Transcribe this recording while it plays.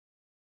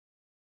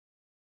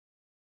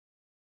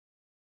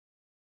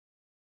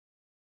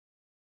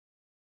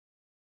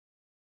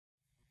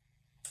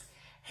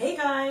Hey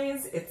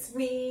guys, it's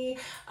me.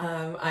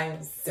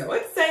 I'm so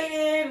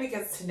excited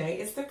because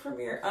tonight is the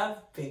premiere of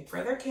Big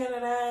Brother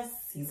Canada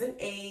Season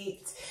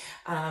 8.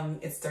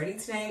 It's starting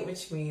tonight,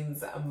 which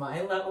means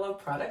my level of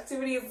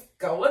productivity is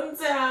going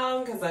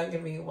down because I'm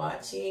going to be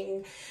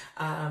watching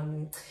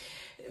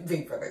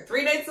Big Brother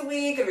 3 nights a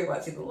week. I'm going to be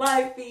watching the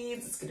live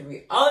feeds. It's going to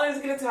be all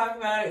I'm going to talk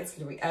about. It's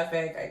going to be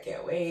epic. I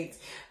can't wait.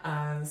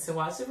 So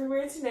watch the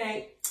premiere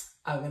tonight.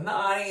 I'm in the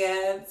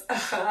audience.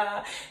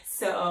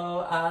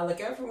 So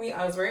look out for me.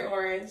 I was wearing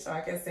orange, so I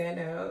can stand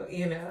out,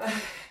 you know.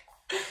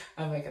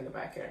 I'm like in the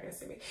back, you're not gonna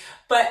see me.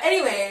 But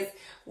anyways,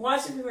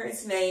 watch the premiere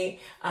tonight.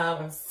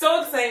 I'm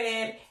so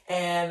excited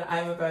and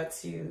I'm about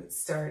to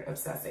start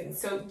obsessing.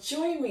 So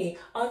join me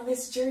on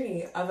this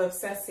journey of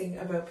obsessing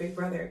about Big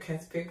Brother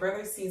because Big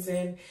Brother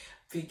season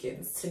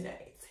begins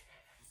tonight.